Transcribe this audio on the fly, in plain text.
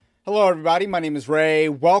Hello, everybody. My name is Ray.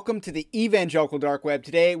 Welcome to the Evangelical Dark Web.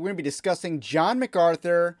 Today, we're going to be discussing John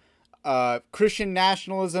MacArthur, Christian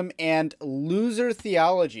nationalism, and loser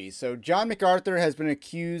theology. So, John MacArthur has been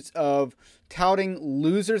accused of touting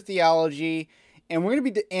loser theology, and we're going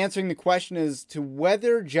to be answering the question as to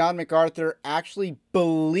whether John MacArthur actually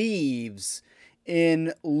believes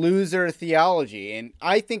in loser theology. And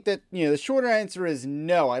I think that, the shorter answer is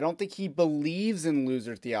no. I don't think he believes in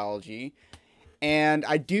loser theology. And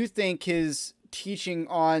I do think his teaching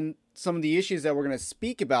on some of the issues that we're going to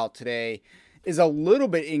speak about today is a little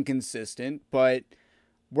bit inconsistent, but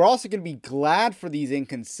we're also going to be glad for these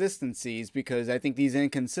inconsistencies because I think these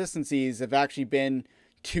inconsistencies have actually been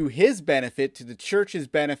to his benefit, to the church's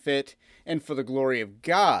benefit, and for the glory of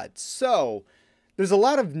God. So there's a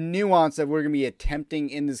lot of nuance that we're going to be attempting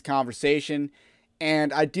in this conversation.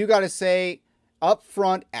 And I do got to say up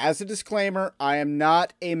front, as a disclaimer, I am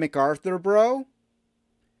not a MacArthur bro.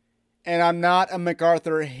 And I'm not a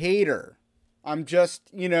MacArthur hater. I'm just,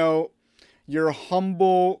 your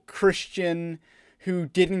humble Christian who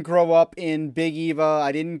didn't grow up in Big Eva.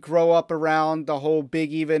 I didn't grow up around the whole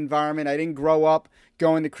Big Eva environment. I didn't grow up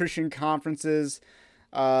going to Christian conferences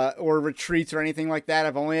or retreats or anything like that.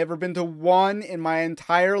 I've only ever been to one in my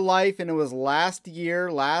entire life, and it was last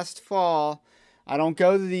fall. I don't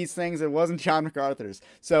go to these things. It wasn't John MacArthur's.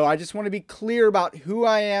 So I just want to be clear about who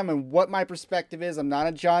I am and what my perspective is. I'm not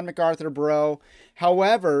a John MacArthur bro.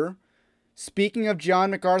 However, speaking of John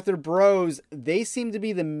MacArthur bros, they seem to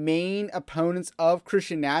be the main opponents of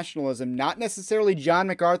Christian nationalism, not necessarily John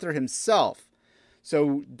MacArthur himself.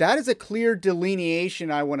 So that is a clear delineation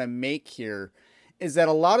I want to make here, is that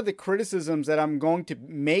a lot of the criticisms that I'm going to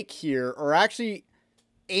make here are actually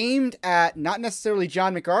aimed at not necessarily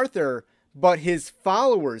John MacArthur, but his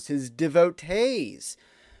followers, his devotees,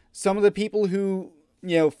 some of the people who,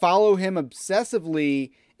 follow him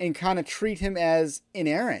obsessively and kind of treat him as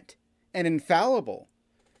inerrant and infallible.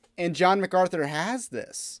 And John MacArthur has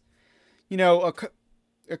this. A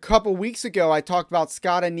couple weeks ago, I talked about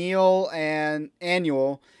Scott Annual and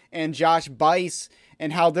Josh Bice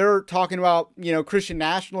and how they're talking about, Christian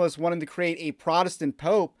nationalists wanting to create a Protestant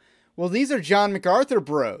pope. Well, these are John MacArthur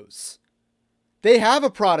bros. They have a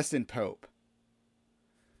Protestant pope.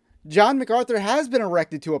 John MacArthur has been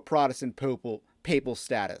erected to a Protestant papal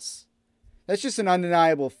status. That's just an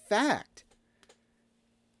undeniable fact.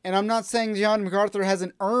 And I'm not saying John MacArthur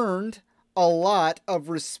hasn't earned a lot of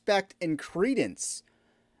respect and credence,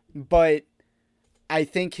 but I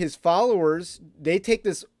think his followers, they take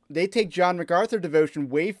John MacArthur devotion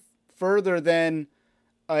way further than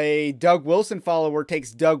a Doug Wilson follower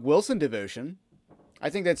takes Doug Wilson devotion. I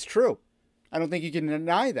think that's true. I don't think you can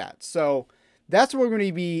deny that. So that's what we're going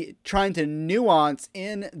to be trying to nuance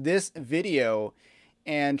in this video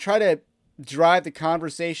and try to drive the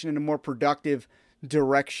conversation in a more productive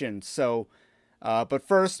direction. So, but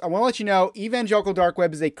first, I want to let you know, Evangelical Dark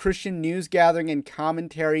Web is a Christian news gathering and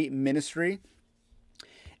commentary ministry.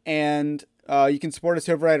 And you can support us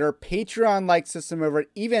over at our Patreon-like system over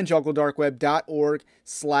at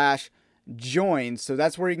evangelicaldarkweb.org/join. So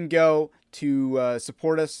that's where you can go to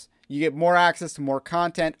support us. You get more access to more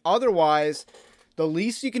content. Otherwise, the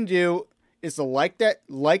least you can do is to like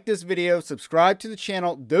this video, subscribe to the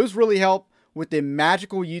channel. Those really help with the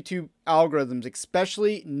magical YouTube algorithms,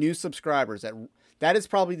 especially new subscribers. That is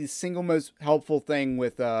probably the single most helpful thing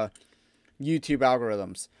with YouTube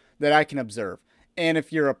algorithms that I can observe. And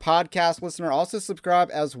if you're a podcast listener, also subscribe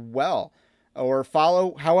as well, or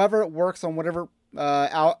follow, however it works on whatever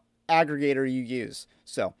aggregator you use.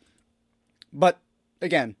 So, but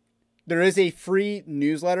again, there is a free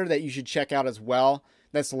newsletter that you should check out as well.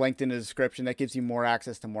 That's linked in the description. That gives you more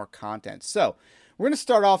access to more content. So we're going to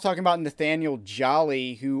start off talking about Nathaniel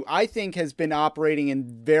Jolly, who I think has been operating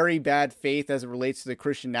in very bad faith as it relates to the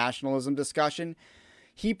Christian nationalism discussion.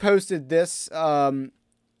 He posted this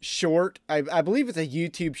short. I believe it's a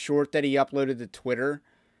YouTube short that he uploaded to Twitter.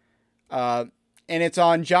 And it's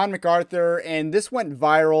on John MacArthur. And this went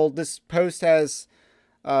viral. This post has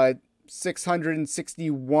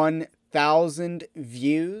 661,000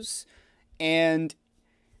 views, and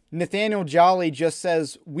Nathaniel Jolly just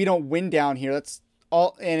says, "We don't win down here." That's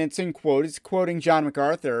all, and it's in quote. It's quoting John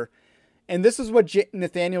MacArthur, and this is what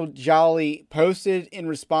Nathaniel Jolly posted in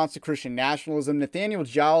response to Christian nationalism. Nathaniel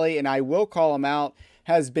Jolly, and I will call him out,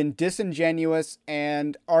 has been disingenuous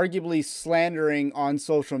and arguably slandering on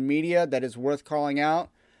social media. That is worth calling out,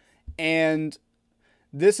 and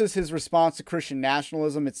this is his response to Christian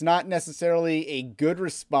nationalism. It's not necessarily a good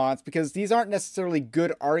response because these aren't necessarily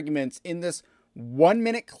good arguments in this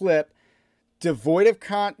 1-minute clip.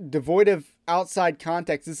 devoid of outside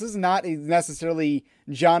context. This is not necessarily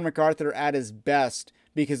John MacArthur at his best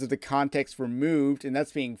because of the context removed, and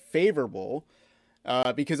that's being favorable.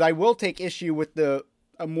 Because I will take issue with a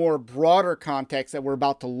more broader context that we're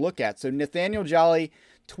about to look at. So Nathaniel Jolly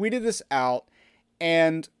tweeted this out,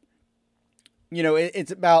 and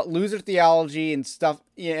it's about loser theology and stuff.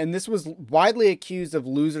 And this was widely accused of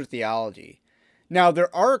loser theology. Now,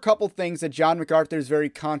 there are a couple things that John MacArthur is very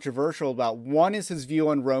controversial about. One is his view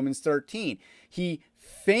on Romans 13. He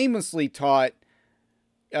famously taught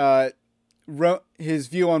his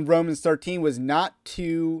view on Romans 13 was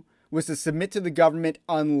to submit to the government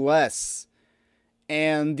unless.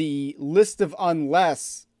 And the list of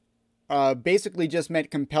unless basically just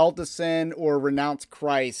meant compelled to sin or renounce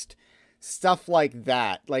Christ. Stuff like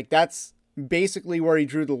that. Like, that's basically where he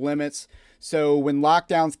drew the limits. So when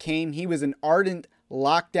lockdowns came, he was an ardent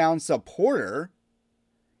lockdown supporter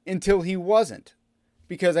until he wasn't.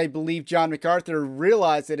 Because I believe John MacArthur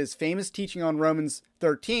realized that his famous teaching on Romans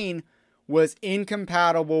 13 was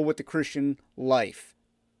incompatible with the Christian life.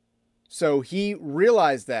 So he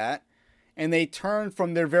realized that, and they turned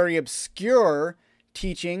from their very obscure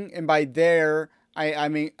teaching, and by there, I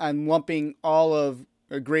mean, I'm lumping all of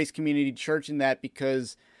Grace Community Church in that,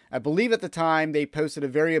 because I believe at the time they posted a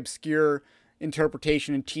very obscure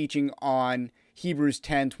interpretation and teaching on Hebrews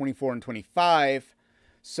 10, 24, and 25.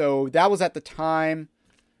 So that was at the time,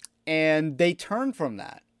 and they turned from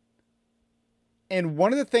that. And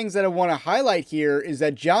one of the things that I want to highlight here is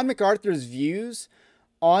that John MacArthur's views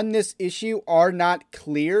on this issue are not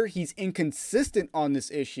clear. He's inconsistent on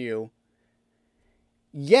this issue.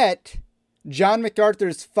 Yet, John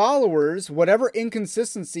MacArthur's followers, whatever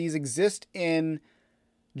inconsistencies exist in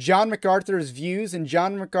John MacArthur's views and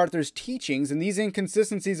John MacArthur's teachings, and these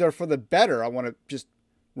inconsistencies are for the better, I want to just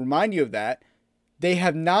remind you of that, they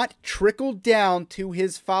have not trickled down to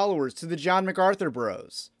his followers, to the John MacArthur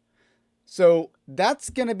bros. So that's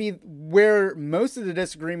going to be where most of the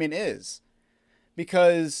disagreement is.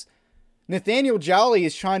 Because Nathaniel Jolly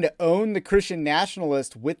is trying to own the Christian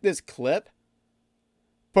nationalist with this clip,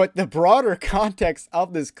 but the broader context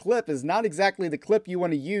of this clip is not exactly the clip you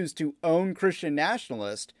want to use to own Christian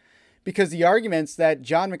nationalist, because the arguments that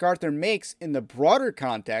John MacArthur makes in the broader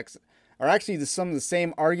context are actually some of the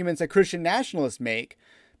same arguments that Christian nationalists make,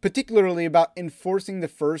 particularly about enforcing the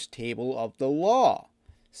first table of the law.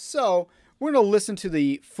 So we're going to listen to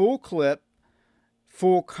the full clip,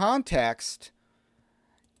 full context,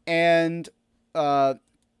 and we're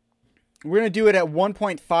going to do it at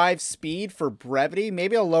 1.5 speed for brevity.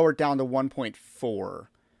 Maybe I'll lower it down to 1.4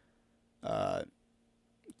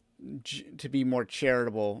 to be more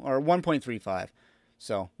charitable, or 1.35.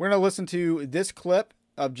 So we're going to listen to this clip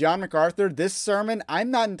of John MacArthur. This sermon,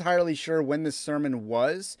 I'm not entirely sure when this sermon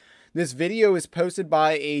was. This video is posted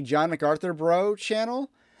by a John MacArthur bro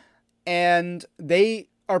channel, and they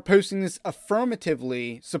are posting this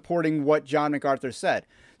affirmatively supporting what John MacArthur said.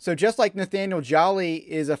 So just like Nathaniel Jolly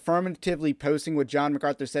is affirmatively posting what John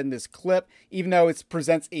MacArthur said in this clip, even though it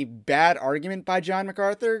presents a bad argument by John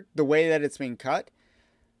MacArthur, the way that it's being cut,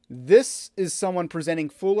 this is someone presenting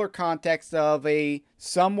fuller context of a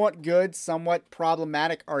somewhat good, somewhat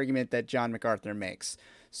problematic argument that John MacArthur makes.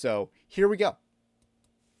 So here we go.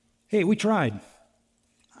 Hey, we tried.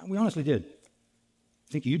 We honestly did.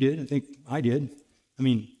 I think you did. I think I did. I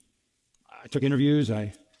mean, I took interviews.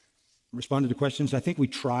 I responded to questions. I think we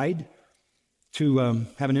tried to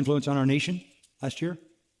have an influence on our nation last year.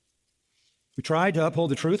 We tried to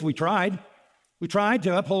uphold the truth. We tried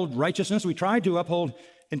to uphold righteousness. We tried to uphold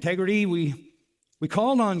integrity. We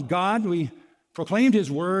called on God. We proclaimed His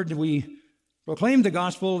word. We proclaimed the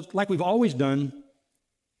gospel like we've always done.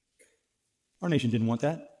 Our nation didn't want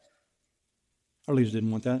that. Our leaders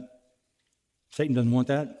didn't want that. Satan doesn't want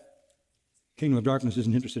that. Kingdom of darkness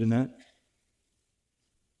isn't interested in that.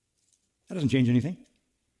 That doesn't change anything.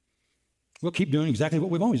 We'll keep doing exactly what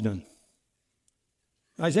we've always done.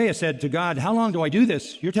 Isaiah said to God, how long do I do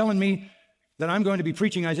this? You're telling me that I'm going to be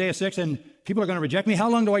preaching Isaiah 6 and people are going to reject me? How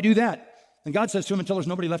long do I do that? And God says to him, until there's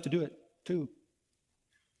nobody left to do it, too.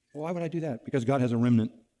 Well, why would I do that? Because God has a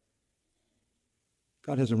remnant.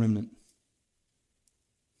 God has a remnant.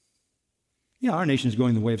 Yeah, our nation is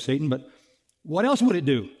going the way of Satan, but what else would it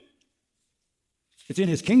do? It's in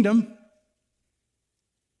his kingdom.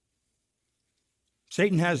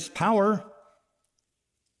 Satan has power,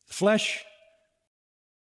 flesh.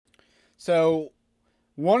 So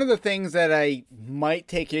one of the things that I might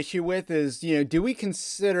take issue with is, do we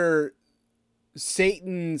consider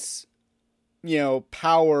Satan's,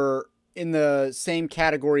 power in the same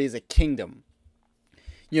category as a kingdom?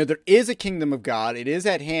 There is a kingdom of God. It is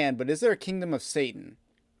at hand, but is there a kingdom of Satan?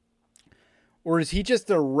 Or is he just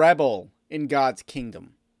a rebel in God's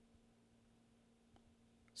kingdom?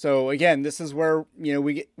 So again, this is where,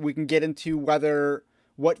 we can get into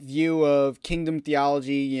what view of kingdom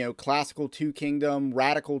theology, classical two kingdom,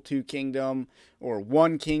 radical two kingdom, or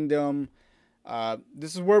one kingdom.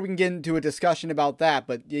 This is where we can get into a discussion about that.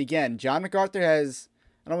 But again, John MacArthur has,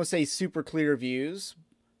 I don't want to say super clear views,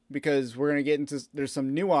 because we're going to get into, there's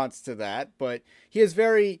some nuance to that, but he has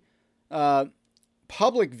very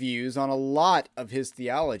public views on a lot of his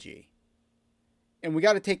theology. And we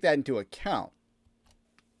got to take that into account.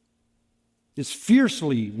 Is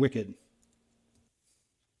fiercely wicked.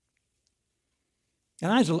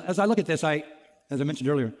 And as I look at this, as I mentioned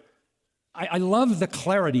earlier, I love the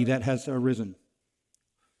clarity that has arisen.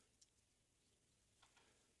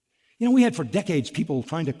 We had for decades people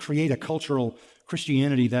trying to create a cultural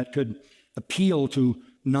Christianity that could appeal to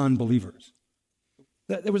non-believers.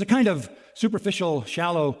 There was a kind of superficial,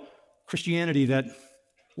 shallow Christianity that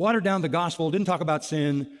watered down the gospel, didn't talk about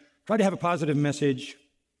sin, tried to have a positive message,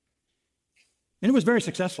 and it was very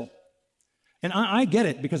successful. And I get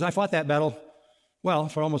it, because I fought that battle,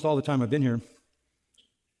 for almost all the time I've been here.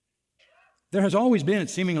 There has always been,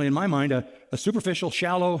 seemingly in my mind, a superficial,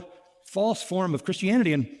 shallow, false form of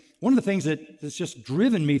Christianity. And one of the things that's just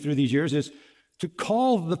driven me through these years is to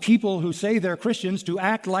call the people who say they're Christians to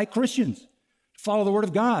act like Christians, to follow the Word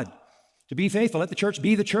of God, to be faithful, let the church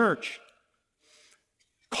be the church,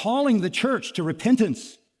 calling the church to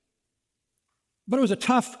repentance. But it was a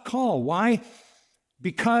tough call. Why?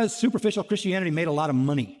 Because superficial Christianity made a lot of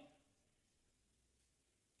money.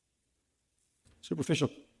 Superficial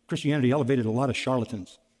Christianity elevated a lot of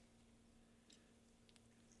charlatans.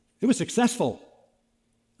 It was successful.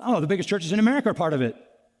 The biggest churches in America are part of it.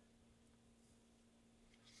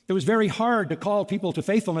 It was very hard to call people to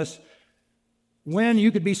faithfulness when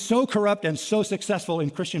you could be so corrupt and so successful in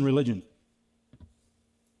Christian religion.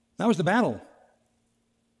 That was the battle.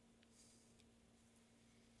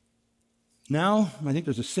 Now, I think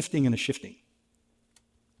there's a sifting and a shifting.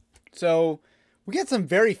 So we get some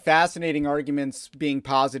very fascinating arguments being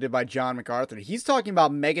posited by John MacArthur. He's talking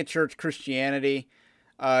about megachurch Christianity.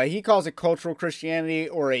 He calls it cultural Christianity,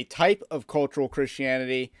 or a type of cultural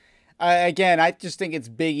Christianity. Again, I just think it's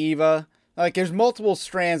Big Eva. There's multiple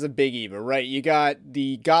strands of Big Eva, right? You got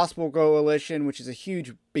the Gospel Coalition, which is a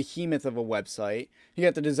huge behemoth of a website. You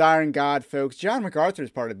got the Desiring God folks. John MacArthur is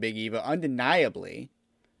part of Big Eva, undeniably.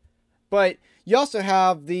 But you also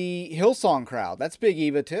have the Hillsong crowd. That's Big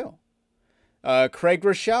Eva, too. Craig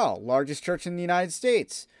Rochelle, largest church in the United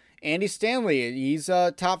States. Andy Stanley, he's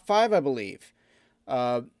top 5, I believe.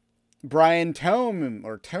 Brian Tome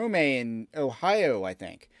in Ohio, I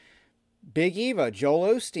think. Big Eva,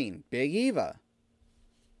 Joel Osteen, Big Eva.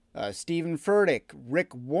 Stephen Furtick,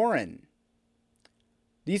 Rick Warren.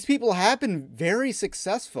 These people have been very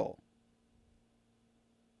successful.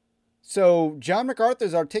 So John MacArthur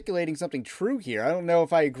is articulating something true here. I don't know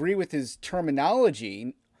if I agree with his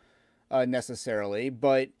terminology necessarily,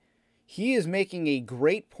 but he is making a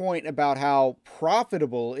great point about how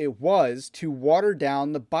profitable it was to water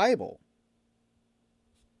down the Bible.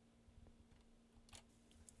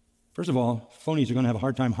 First of all, phonies are going to have a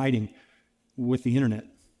hard time hiding with the internet.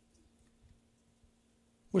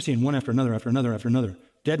 We're seeing one after another, after another, after another.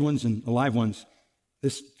 Dead ones and alive ones.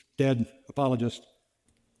 This dead apologist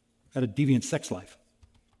had a deviant sex life.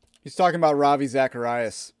 He's talking about Ravi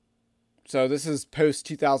Zacharias. So this is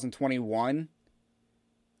post-2021.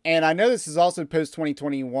 And I know this is also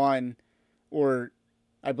post-2021, or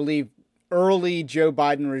I believe early Joe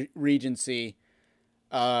Biden regency,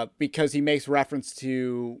 because he makes reference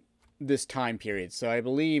to this time period. So I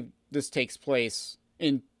believe this takes place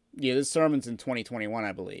this sermon's in 2021,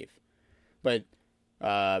 I believe. But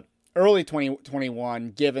early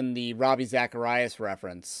 2021, given the Ravi Zacharias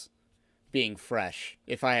reference being fresh,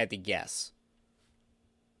 if I had to guess.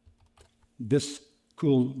 This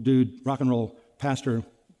cool dude, rock and roll pastor,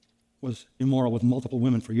 was immoral with multiple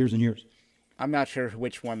women for years and years. I'm not sure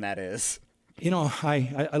which one that is.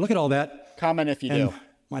 I look at all that. Comment if you do.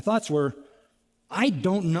 My thoughts were, I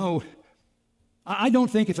don't know. I don't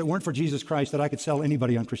think if it weren't for Jesus Christ that I could sell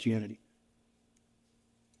anybody on Christianity.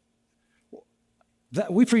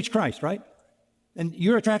 We preach Christ, right? And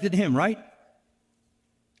you're attracted to him, right?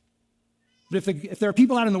 But if there are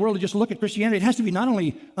people out in the world who just look at Christianity, it has to be not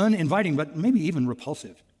only uninviting, but maybe even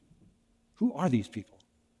repulsive. Who are these people?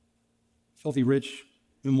 Filthy rich,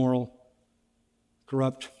 immoral,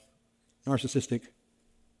 corrupt, narcissistic.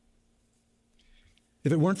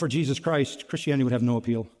 If it weren't for Jesus Christ, Christianity would have no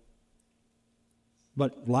appeal.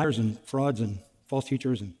 But liars and frauds and false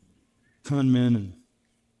teachers and con men and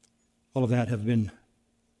all of that have been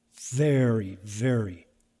very, very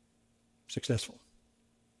successful.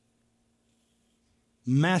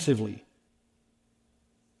 Massively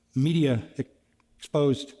media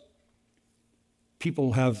exposed.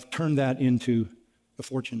 People have turned that into a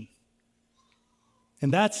fortune.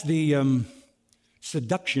 And that's the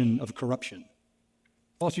seduction of corruption.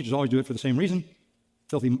 False teachers always do it for the same reason: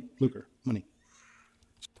 filthy lucre, money.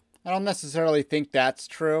 I don't necessarily think that's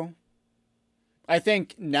true. I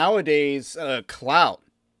think nowadays, clout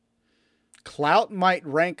might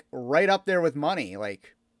rank right up there with money.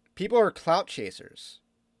 Like, people are clout chasers.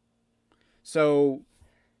 So,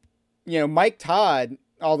 Mike Todd,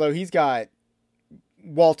 although he's got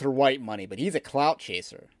Walter White money, but he's a clout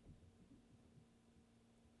chaser.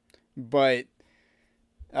 But,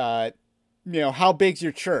 how big's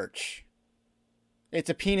your church?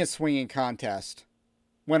 It's a penis swinging contest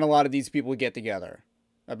when a lot of these people get together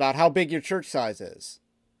about how big your church size is.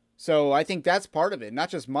 So I think that's part of it, not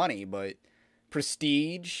just money, but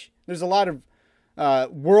prestige. There's a lot of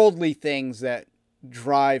worldly things that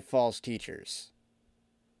drive false teachers.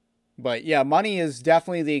 But yeah, money is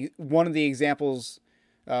definitely one of the examples,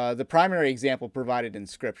 the primary example provided in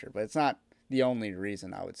Scripture, but it's not the only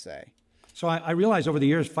reason, I would say. So I realized over the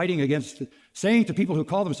years, fighting against saying to people who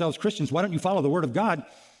call themselves Christians, why don't you follow the Word of God?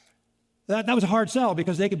 That was a hard sell,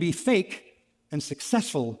 because they could be fake and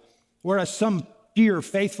successful, whereas some dear,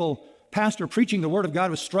 faithful pastor preaching the Word of God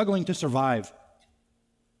was struggling to survive.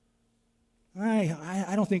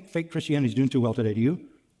 I don't think fake Christianity is doing too well today, do you?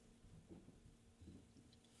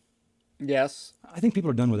 Yes. I think people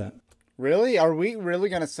are done with that. Really? Are we really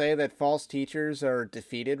going to say that false teachers are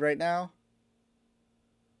defeated right now?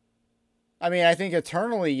 I mean, I think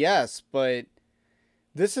eternally, yes, but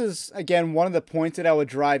this is, again, one of the points that I would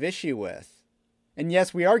drive issue with. And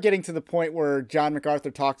yes, we are getting to the point where John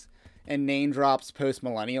MacArthur talks and name drops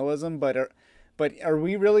post-millennialism, but are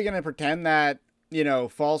we really going to pretend that,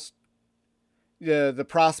 false, the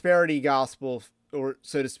prosperity gospel, or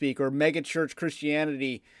so to speak, or megachurch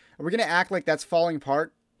Christianity, are we going to act like that's falling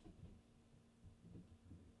apart?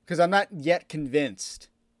 Because I'm not yet convinced.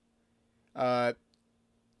 Has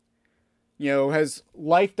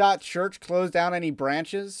Life.Church closed down any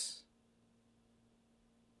branches?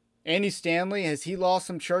 Andy Stanley, has he lost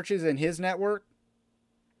some churches in his network?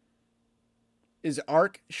 Is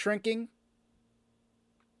ARC shrinking?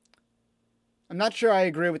 I'm not sure I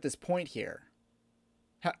agree with this point here.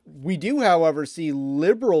 We do, however, see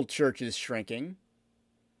liberal churches shrinking.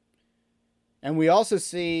 And we also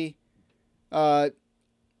see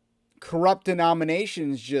corrupt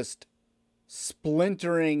denominations just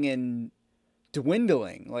splintering and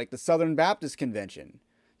dwindling, like the Southern Baptist Convention,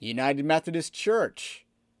 the United Methodist Church.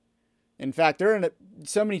 In fact,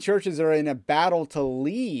 so many churches are in a battle to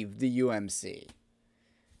leave the UMC.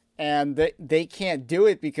 And they can't do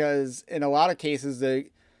it because, in a lot of cases,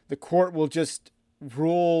 the court will just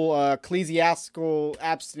rule ecclesiastical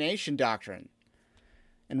abstination doctrine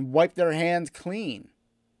and wipe their hands clean.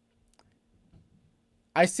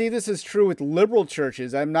 I see this as true with liberal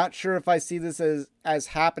churches. I'm not sure if I see this as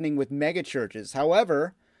happening with mega churches.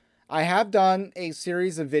 However, I have done a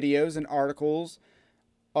series of videos and articles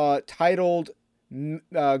titled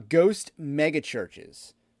Ghost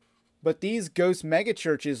Megachurches. But these ghost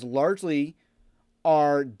megachurches largely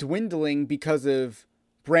are dwindling because of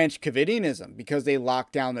Branch Covidianism, because they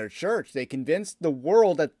locked down their church. They convinced the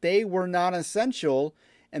world that they were non-essential,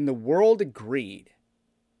 and the world agreed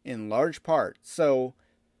in large part. So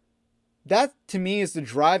that, to me, is the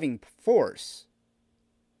driving force.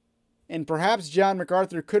 And perhaps John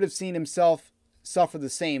MacArthur could have seen himself suffer the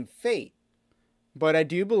same fate. But I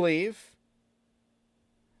do believe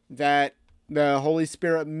that the Holy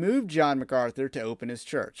Spirit moved John MacArthur to open his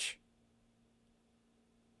church.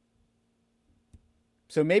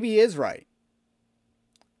 So maybe he is right.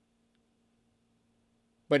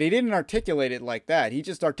 But he didn't articulate it like that. He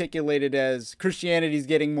just articulated as Christianity is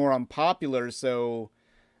getting more unpopular, so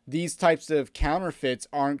these types of counterfeits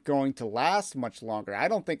aren't going to last much longer. I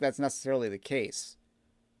don't think that's necessarily the case.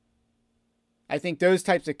 I think those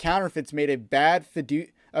types of counterfeits made a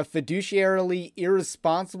fiduciarily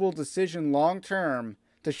irresponsible decision long term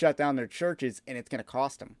to shut down their churches, and it's going to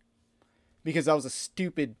cost them. Because that was a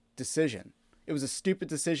stupid decision. It was a stupid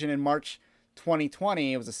decision in March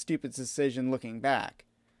 2020. It was a stupid decision looking back.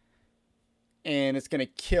 And it's going to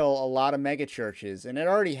kill a lot of megachurches, and it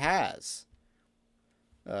already has.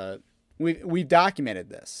 We've documented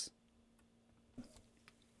this.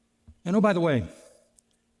 And oh, by the way,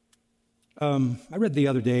 I read the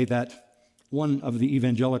other day that one of the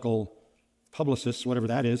evangelical publicists, whatever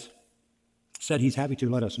that is, said he's happy to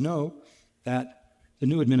let us know that the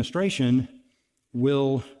new administration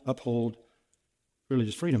will uphold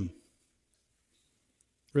religious freedom.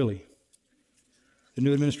 Really. The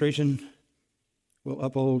new administration will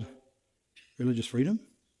uphold religious freedom?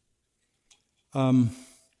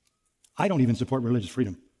 I don't even support religious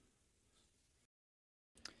freedom.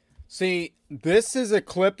 See, this is a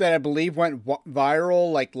clip that I believe went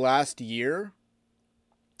viral like last year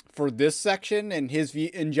for this section and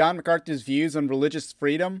and John MacArthur's views on religious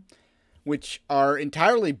freedom, which are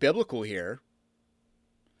entirely biblical here.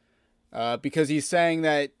 Because he's saying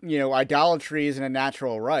that, idolatry isn't a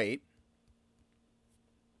natural right.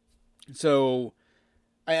 So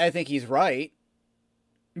I think he's right.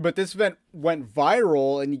 But this event went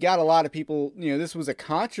viral, and you got a lot of people, this was a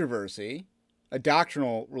controversy, a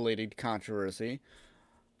doctrinal related controversy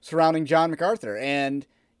surrounding John MacArthur. And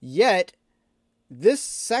yet, this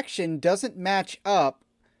section doesn't match up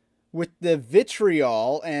with the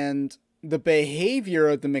vitriol and the behavior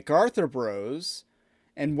of the MacArthur bros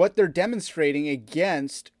and what they're demonstrating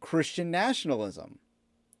against Christian nationalism.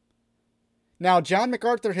 Now, John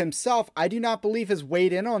MacArthur himself, I do not believe has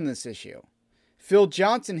weighed in on this issue. Phil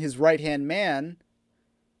Johnson, his right-hand man,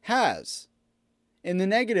 has, in the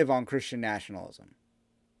negative on Christian nationalism.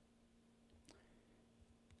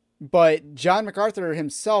 But John MacArthur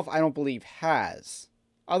himself, I don't believe, has.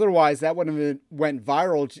 Otherwise, that would have went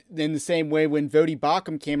viral in the same way when Vodi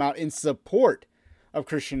Bakum came out in support of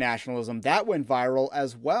Christian nationalism. That went viral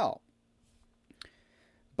as well.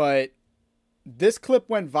 But this clip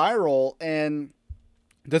went viral and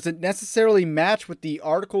doesn't necessarily match with the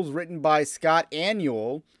articles written by Scott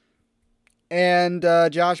Annual and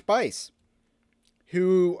Josh Bice,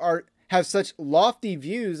 who have such lofty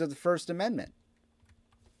views of the First Amendment.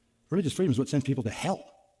 Religious freedom is what sends people to hell.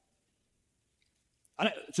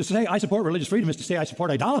 To say I support religious freedom is to say I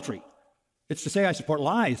support idolatry. It's to say I support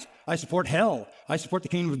lies. I support hell. I support the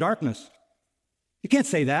kingdom of darkness. You can't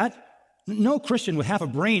say that. No Christian with half a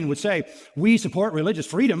brain would say, we support religious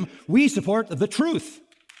freedom. We support the truth.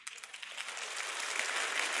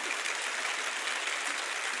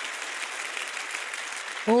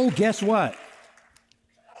 Oh, guess what?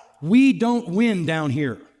 We don't win down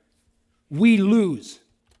here. We lose.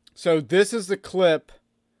 So this is the clip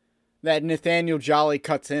that Nathaniel Jolly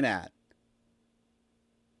cuts in at.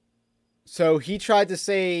 So he tried to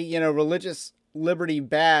say, religious liberty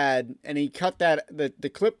bad, and he cut that, the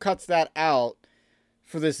clip cuts that out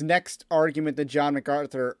for this next argument that John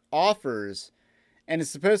MacArthur offers. And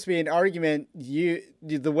it's supposed to be an argument,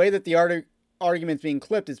 the way that the argument's being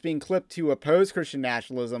clipped, it's being clipped to oppose Christian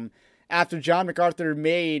nationalism after John MacArthur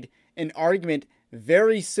made an argument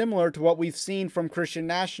very similar to what we've seen from Christian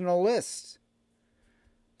nationalists.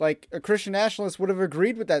 Like, a Christian nationalist would have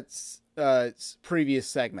agreed with that previous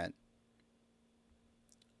segment.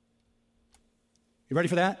 You ready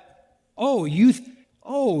for that? Oh, you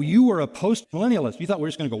were a post-millennialist. You thought we were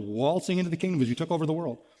just going to go waltzing into the kingdom because you took over the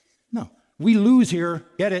world. No. We lose here.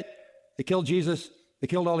 Get it? They killed Jesus. They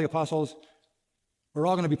killed all the apostles. We're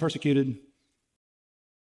all going to be persecuted.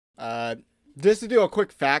 Just to do a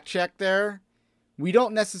quick fact check there, we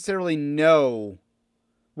don't necessarily know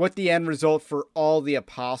what the end result for all the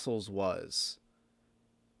apostles was.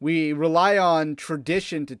 We rely on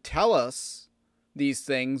tradition to tell us these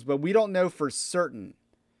things, but we don't know for certain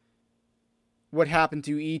what happened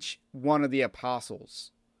to each one of the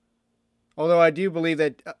apostles. Although I do believe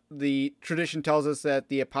that the tradition tells us that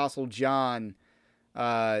the apostle John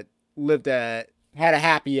had a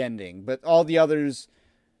happy ending, but all the others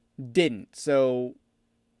didn't. So,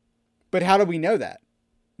 but how do we know that?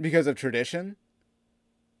 Because of tradition?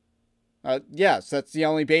 Yes, that's the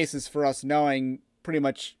only basis for us knowing pretty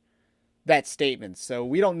much that statement. So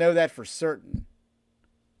we don't know that for certain.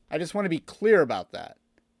 I just want to be clear about that,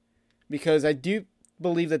 because I do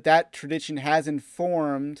believe that tradition has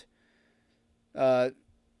informed and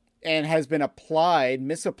has been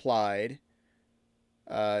misapplied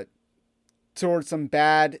towards some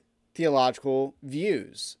bad theological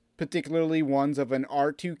views, particularly ones of an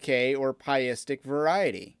R2K or pietistic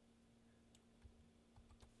variety.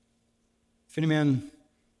 If any man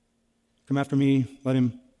come after me, let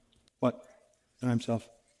him, what? Deny himself.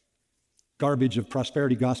 Garbage of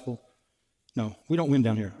prosperity gospel. No, we don't win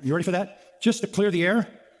down here. Are you ready for that? Just to clear the air.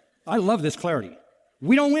 I love this clarity.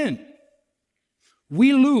 We don't win.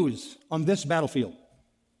 We lose on this battlefield,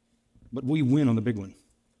 but we win on the big one,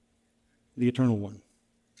 the eternal one.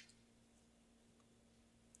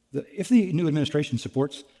 If the new administration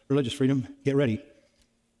supports religious freedom, get ready.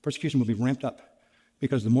 Persecution will be ramped up,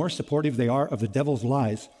 because the more supportive they are of the devil's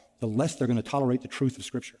lies, the less they're going to tolerate the truth of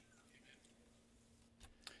Scripture.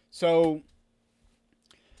 So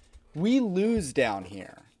We lose down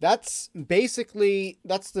here. That's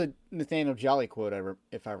the Nathaniel Jolly quote,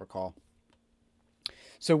 if I recall.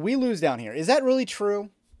 So we lose down here. Is that really true?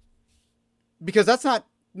 Because that's not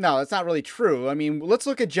really true. I mean, let's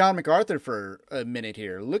look at John MacArthur for a minute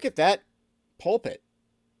here. Look at that pulpit.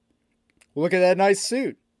 Look at that nice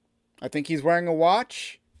suit. I think he's wearing a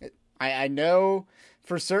watch. I know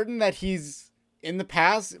for certain that he's in the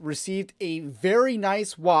past received a very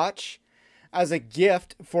nice watch as a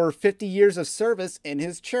gift for 50 years of service in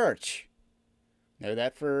his church. Know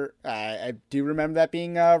that I do remember that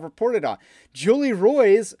being reported on. Julie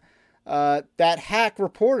Roy's, that hack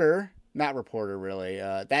reporter, not reporter really,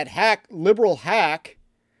 that liberal hack,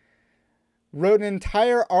 wrote an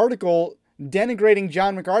entire article denigrating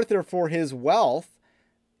John MacArthur for his wealth,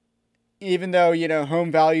 even though,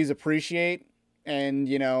 home values appreciate, and,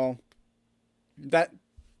 we know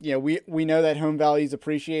that home values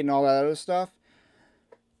appreciate and all that other stuff.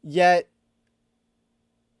 Yet,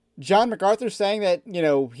 John MacArthur saying that,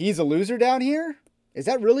 he's a loser down here? Is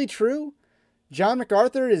that really true? John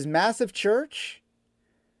MacArthur and his massive church?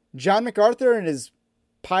 John MacArthur and his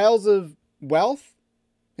piles of wealth?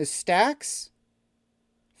 His stacks?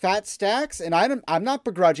 Fat stacks? And I'm not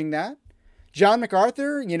begrudging that. John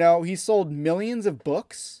MacArthur, he sold millions of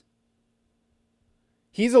books.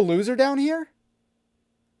 He's a loser down here?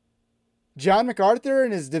 John MacArthur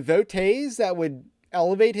and his devotees that would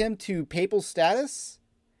elevate him to papal status?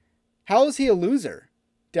 How is he a loser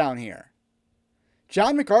down here?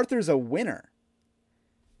 John MacArthur's a winner.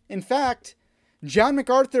 In fact, John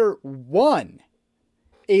MacArthur won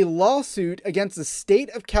a lawsuit against the state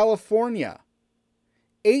of California.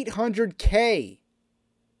 $800K.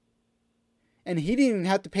 And he didn't even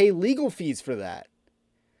have to pay legal fees for that.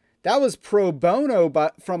 That was pro bono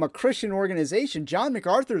but from a Christian organization. John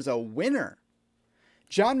MacArthur's a winner.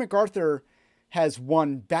 John MacArthur has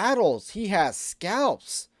won battles. He has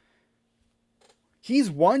scalps.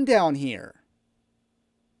 He's won down here.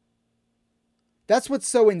 That's what's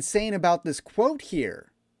so insane about this quote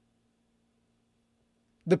here.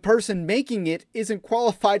 The person making it isn't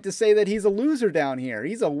qualified to say that he's a loser down here.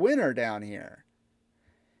 He's a winner down here.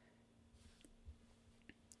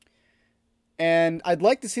 And I'd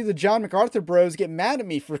like to see the John MacArthur bros get mad at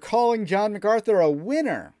me for calling John MacArthur a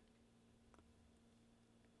winner.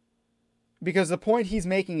 Because the point he's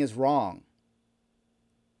making is wrong.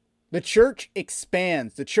 The church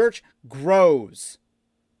expands. The church grows.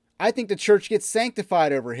 I think the church gets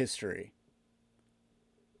sanctified over history.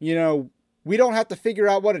 We don't have to figure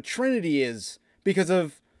out what a Trinity is because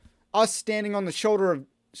of us standing on the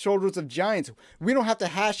shoulders of giants. We don't have to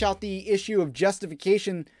hash out the issue of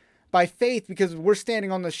justification by faith because we're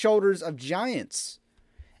standing on the shoulders of giants.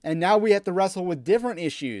 And now we have to wrestle with different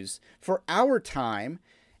issues for our time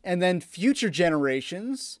and then future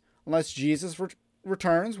generations, unless Jesus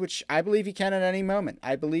returns, which I believe he can at any moment.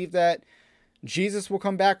 I believe that Jesus will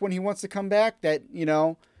come back when he wants to come back, that,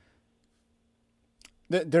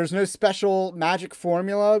 there's no special magic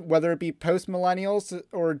formula, whether it be post-millennials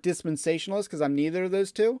or dispensationalists, because I'm neither of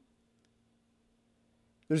those two.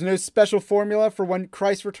 There's no special formula for when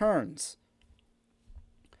Christ returns.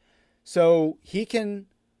 So he can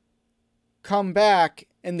come back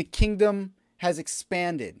and the kingdom has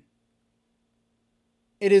expanded.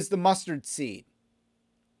 It is the mustard seed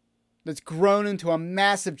that's grown into a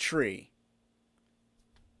massive tree.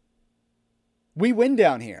 We win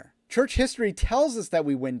down here. Church history tells us that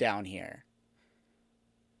we win down here.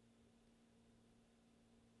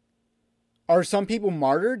 Are some people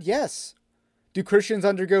martyred? Yes. Do Christians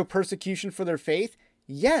undergo persecution for their faith?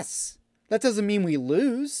 Yes. That doesn't mean we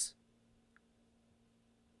lose.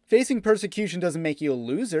 Facing persecution doesn't make you a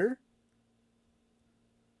loser.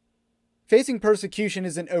 Facing persecution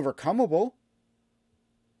isn't overcomable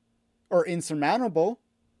or insurmountable.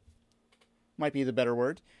 Might be the better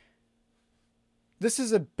word. This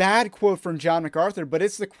is a bad quote from John MacArthur, but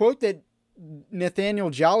it's the quote that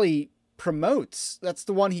Nathaniel Jolly promotes. That's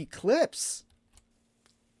the one he clips.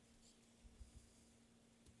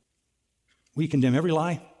 We condemn every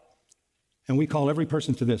lie, and we call every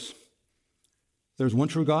person to this. There's one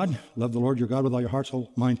true God. Love the Lord your God with all your heart,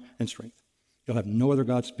 soul, mind, and strength. You'll have no other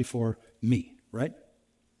gods before me, right?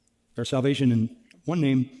 There's salvation in one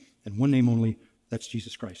name, and one name only. That's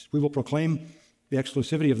Jesus Christ. We will proclaim the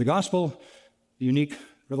exclusivity of the gospel, the unique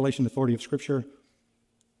revelation authority of Scripture.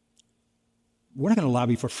 We're not going to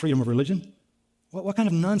lobby for freedom of religion. What kind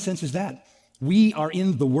of nonsense is that? We are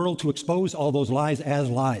in the world to expose all those lies as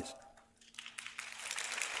lies.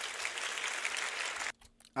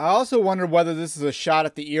 I also wonder whether this is a shot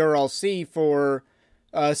at the ERLC for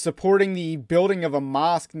supporting the building of a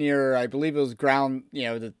mosque near, I believe it was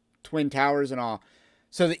Twin Towers and all.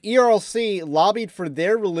 So the ERLC lobbied for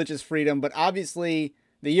their religious freedom, but obviously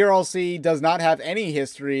the ERLC does not have any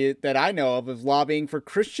history that I know of lobbying for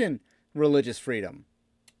Christian religious freedom.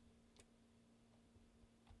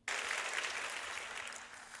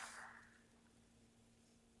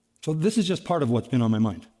 So this is just part of what's been on my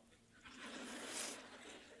mind.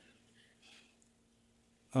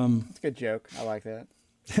 It's a good joke. I like that.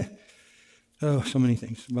 Oh, so many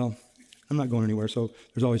things. Well, I'm not going anywhere, so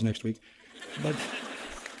there's always next week.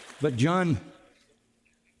 But John,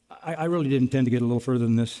 I really did intend to get a little further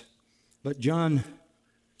than this. But John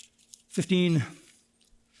 15,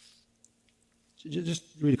 just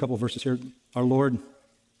read a couple of verses here. Our Lord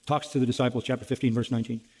talks to the disciples, chapter 15, verse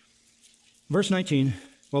 19. Verse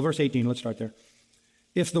 18, let's start there.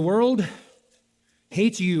 If the world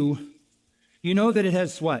hates you, you know that it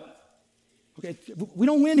has what? Okay, we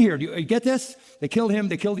don't win here. Do you get this? They killed him,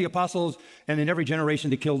 they killed the apostles, and in every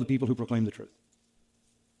generation they killed the people who proclaim the truth.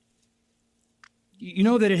 You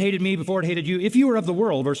know that it hated me before it hated you. If you were of the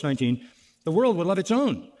world, verse 19, the world would love its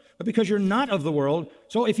own. But because you're not of the world,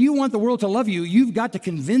 so if you want the world to love you, you've got to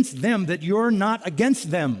convince them that you're not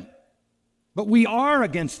against them. But we are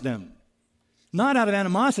against them. Not out of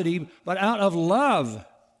animosity, but out of love.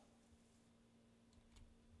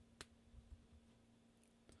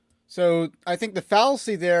 So I think the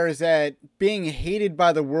fallacy there is that being hated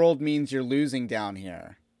by the world means you're losing down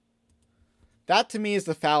here. That to me is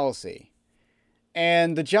the fallacy.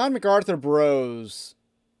 And the John MacArthur bros,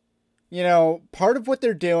 part of what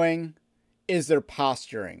they're doing is they're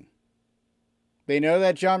posturing. They know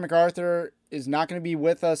that John MacArthur is not going to be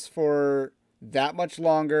with us for that much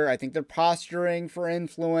longer. I think they're posturing for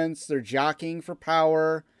influence. They're jockeying for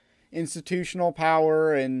power, institutional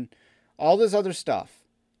power, and all this other stuff.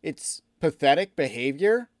 It's pathetic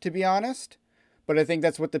behavior, to be honest, but I think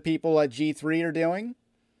that's what the people at G3 are doing,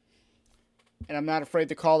 and I'm not afraid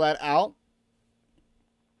to call that out.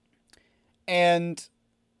 And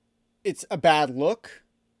it's a bad look,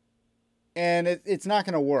 and it's not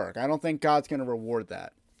going to work. I don't think God's going to reward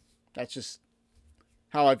that. That's just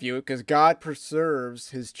how I view it, because God preserves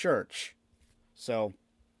his church. So,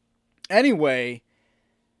 anyway,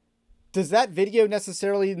 does that video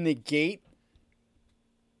necessarily negate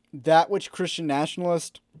that which Christian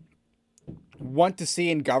nationalists want to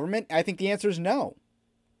see in government? I think the answer is no.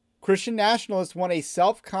 Christian nationalists want a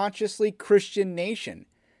self-consciously Christian nation.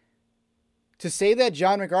 To say that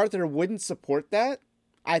John MacArthur wouldn't support that,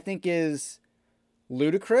 I think is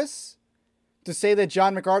ludicrous. To say that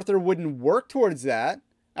John MacArthur wouldn't work towards that,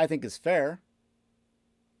 I think is fair.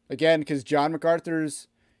 Again, because John MacArthur's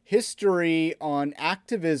history on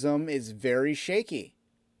activism is very shaky.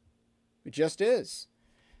 It just is.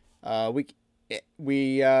 We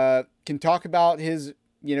can talk about his,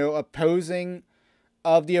 opposing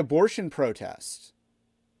of the abortion protests.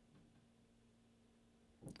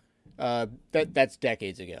 That's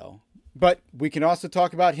decades ago. But we can also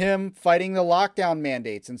talk about him fighting the lockdown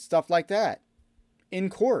mandates and stuff like that in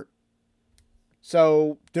court.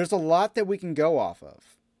 So there's a lot that we can go off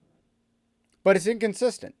of. But it's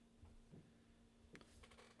inconsistent.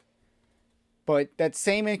 But that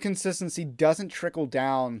same inconsistency doesn't trickle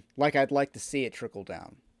down like I'd like to see it trickle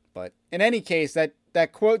down. But in any case, that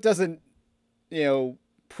quote doesn't,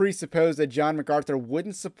 presuppose that John MacArthur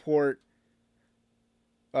wouldn't support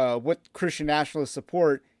what Christian nationalists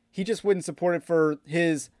support. He just wouldn't support it for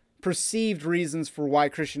his perceived reasons for why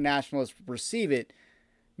Christian nationalists perceive it,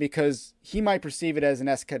 because he might perceive it as an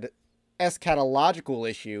eschatological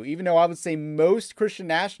issue, even though I would say most Christian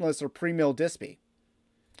nationalists are pre-mill dispy.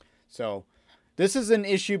 So this is an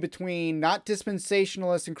issue between not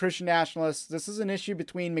dispensationalists and Christian nationalists. This is an issue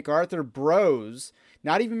between MacArthur bros,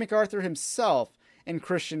 not even MacArthur himself, and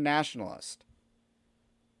Christian nationalists.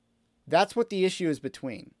 That's what the issue is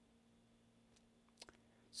between.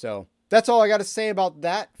 So that's all I got to say about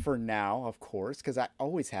that for now, of course, because I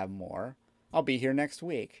always have more. I'll be here next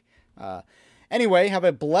week. Anyway, have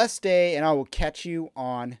a blessed day, and I will catch you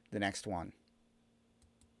on the next one.